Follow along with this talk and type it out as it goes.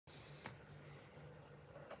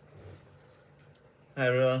Hi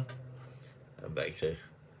everyone, I'm back to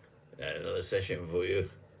another session for you.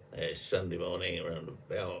 It's Sunday morning around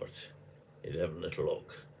about 11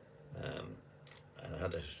 o'clock, and I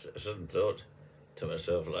had a sudden thought to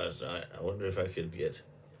myself last night. I wonder if I could get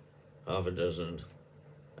half a dozen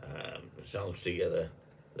songs together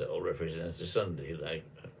that all represent a Sunday, like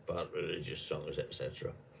part religious songs,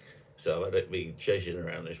 etc. So I've been chasing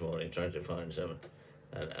around this morning trying to find some,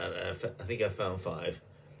 and I think I found 5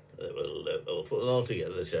 that we'll put them all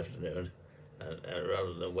together this afternoon, and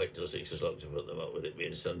rather than wait till 6 o'clock to put them up, with it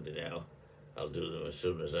being Sunday now, I'll do them as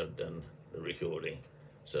soon as I've done the recording.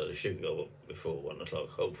 So they should go up before 1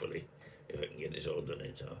 o'clock, hopefully, if I can get it all done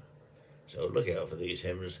in time. So look out for these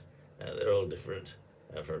hymns. They're all different,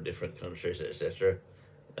 from different countries, etc.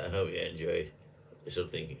 I hope you enjoy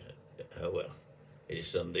something. Well, it is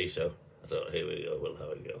Sunday, so I thought, here we go, we'll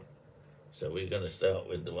have a go. So we're going to start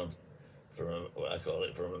with the one from, what I call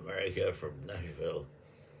it, from America, from Nashville.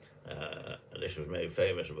 And this was made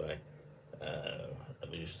famous by, let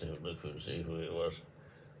me just look and see who it was.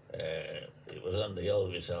 It was on the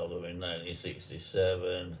ELVIS album in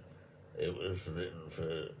 1967. It was written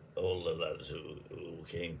for all the lads who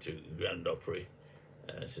came to Grand Opry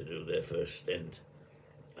to do their first stint.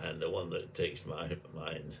 And the one that takes my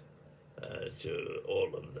mind to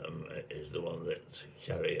all of them is the one that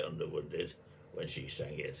CARRIE Underwood did when she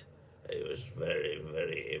sang it. It was very,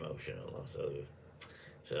 very emotional, I'll tell you.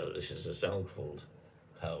 So this is a song called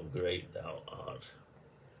How Great Thou Art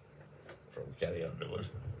from CARRIE Underwood.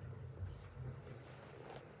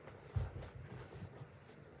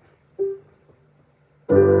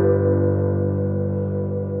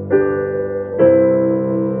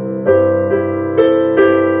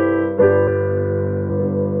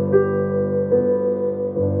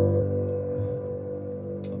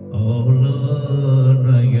 Oh Lord,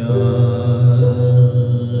 my God,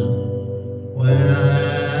 when I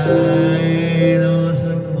in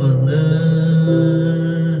awesome wonder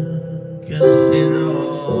consider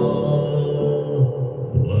all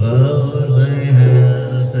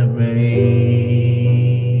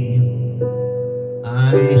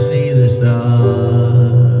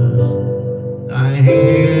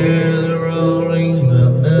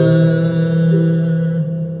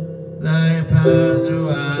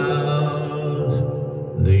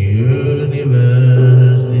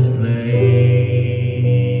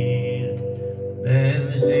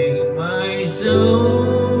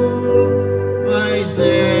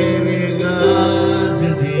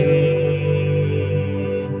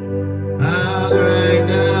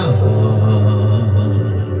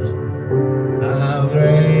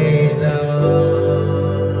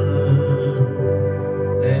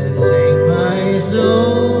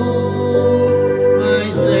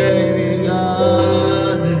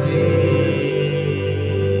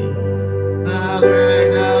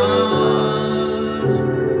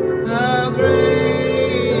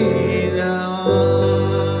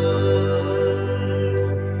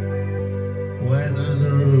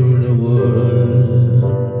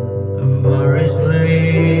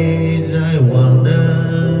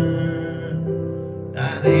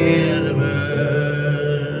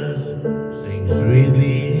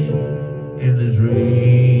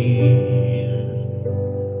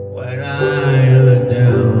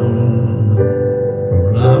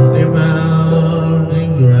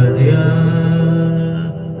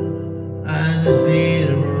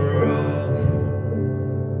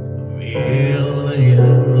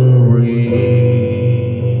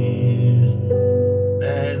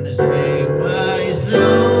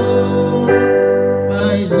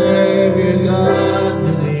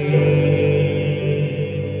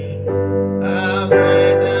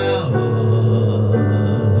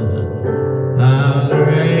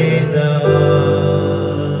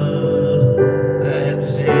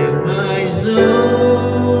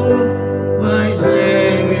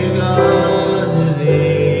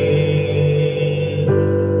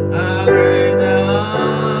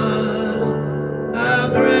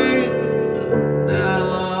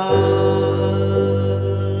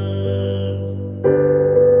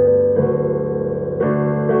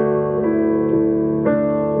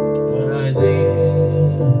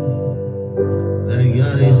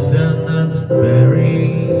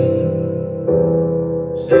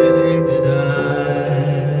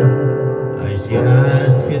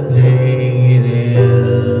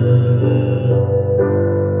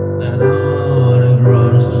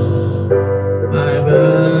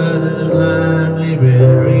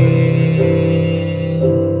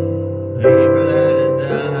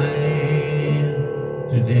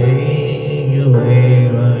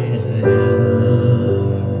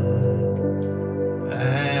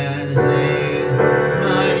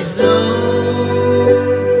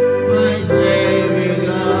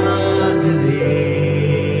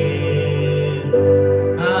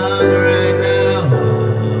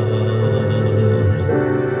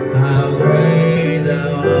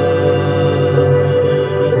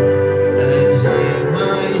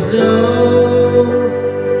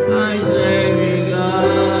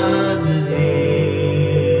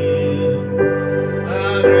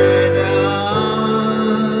great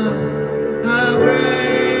art, how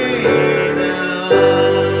great thou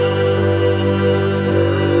art.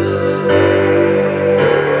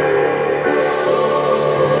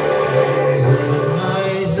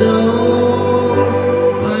 My soul,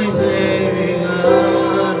 my saving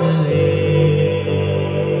unto thee,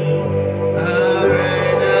 how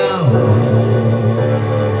great thou art,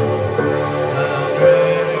 how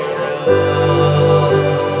great thou art.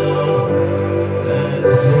 And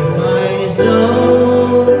sing my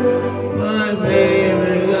soul, my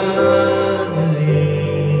favorite God to thee.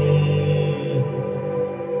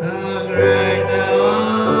 How great thou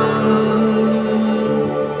art,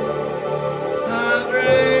 how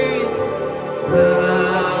great thou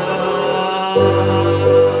art.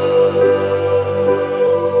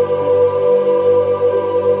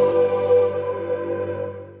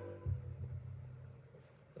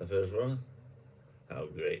 The first one, how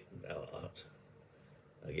great thou art.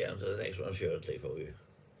 I'll get on to the next one shortly for you.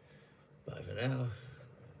 Bye for now.